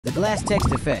The glass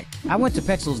text effect. I went to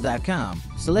pexels.com,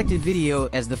 selected video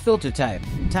as the filter type,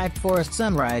 typed forest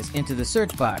sunrise into the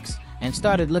search box, and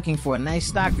started looking for a nice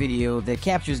stock video that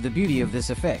captures the beauty of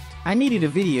this effect. I needed a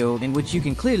video in which you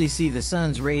can clearly see the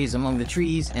sun's rays among the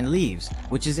trees and leaves,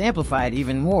 which is amplified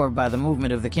even more by the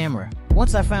movement of the camera.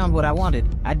 Once I found what I wanted,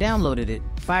 I downloaded it,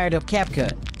 fired up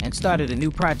Capcut, and started a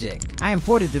new project. I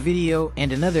imported the video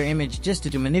and another image just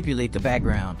to manipulate the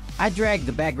background. I dragged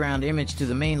the background image to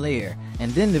the main layer,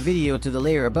 and then the video to the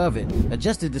layer above it,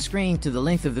 adjusted the screen to the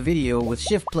length of the video with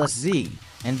Shift+Z,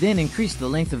 and then increased the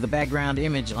length of the background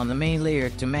image on the main layer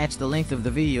to match the length of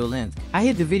the video length. I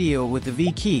hid the video with the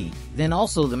V key, then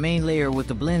also the main layer with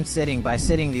the blend setting by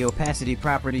setting the opacity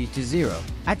property to 0.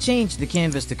 I changed the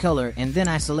canvas to color and then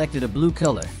I selected a blue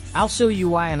color. I'll show you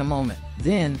why in a moment.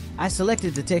 Then, I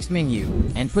selected the text menu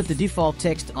and put the default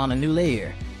text on a new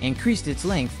layer, increased its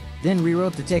length, then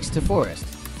rewrote the text to forest.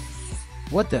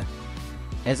 What the?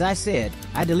 As I said,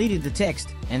 I deleted the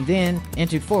text and then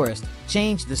entered forest,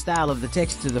 changed the style of the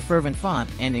text to the fervent font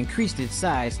and increased its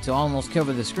size to almost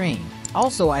cover the screen.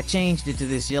 Also, I changed it to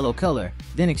this yellow color,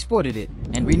 then exported it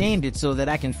and renamed it so that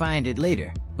I can find it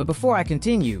later. But before I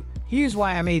continue, here's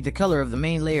why I made the color of the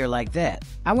main layer like that.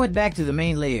 I went back to the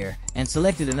main layer and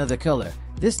selected another color,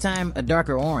 this time a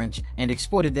darker orange, and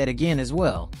exported that again as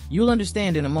well. You'll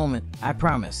understand in a moment, I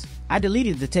promise. I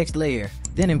deleted the text layer,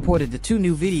 then imported the two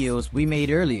new videos we made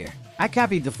earlier. I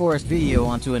copied the forest video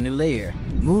onto a new layer,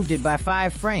 moved it by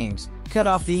 5 frames, cut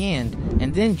off the end,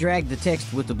 and then dragged the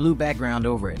text with the blue background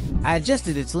over it. I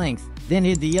adjusted its length, then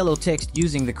hid the yellow text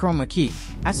using the chroma key.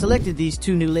 I selected these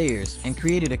two new layers and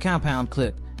created a compound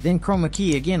clip, then chroma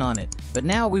key again on it, but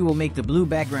now we will make the blue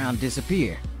background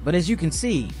disappear. But as you can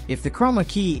see, if the chroma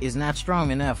key is not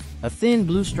strong enough, a thin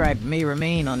blue stripe may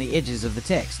remain on the edges of the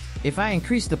text. If I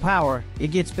increase the power, it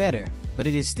gets better, but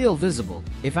it is still visible.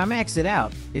 If I max it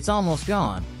out, it's almost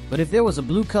gone. But if there was a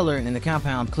blue color in the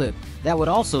compound clip, that would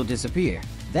also disappear.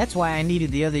 That's why I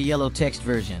needed the other yellow text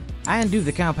version. I undo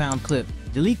the compound clip,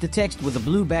 delete the text with a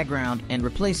blue background and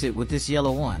replace it with this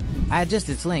yellow one. I adjust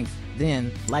its length,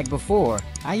 then, like before,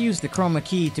 I use the chroma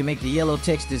key to make the yellow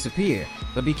text disappear,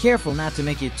 but be careful not to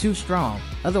make it too strong,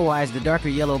 otherwise the darker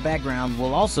yellow background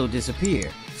will also disappear.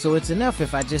 So it's enough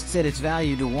if I just set its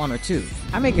value to 1 or 2.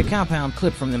 I make a compound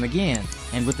clip from them again,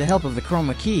 and with the help of the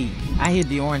chroma key, I hid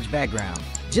the orange background.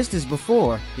 Just as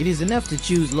before, it is enough to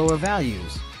choose lower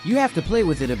values. You have to play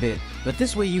with it a bit, but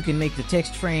this way you can make the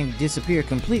text frame disappear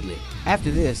completely.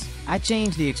 After this, I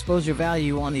changed the exposure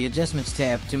value on the adjustments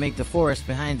tab to make the forest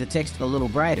behind the text a little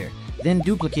brighter, then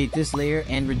duplicate this layer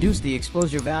and reduce the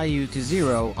exposure value to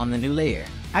 0 on the new layer.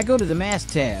 I go to the mask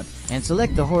tab and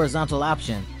select the horizontal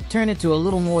option, turn it to a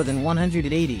little more than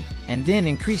 180, and then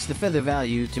increase the feather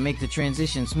value to make the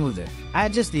transition smoother. I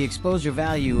adjust the exposure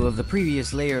value of the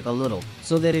previous layer a little,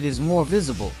 so that it is more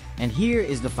visible, and here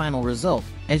is the final result.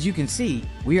 As you can see,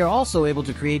 we are also able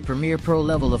to create Premiere Pro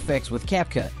level effects with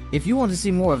Capcut. If you want to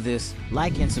see more of this,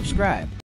 like and subscribe.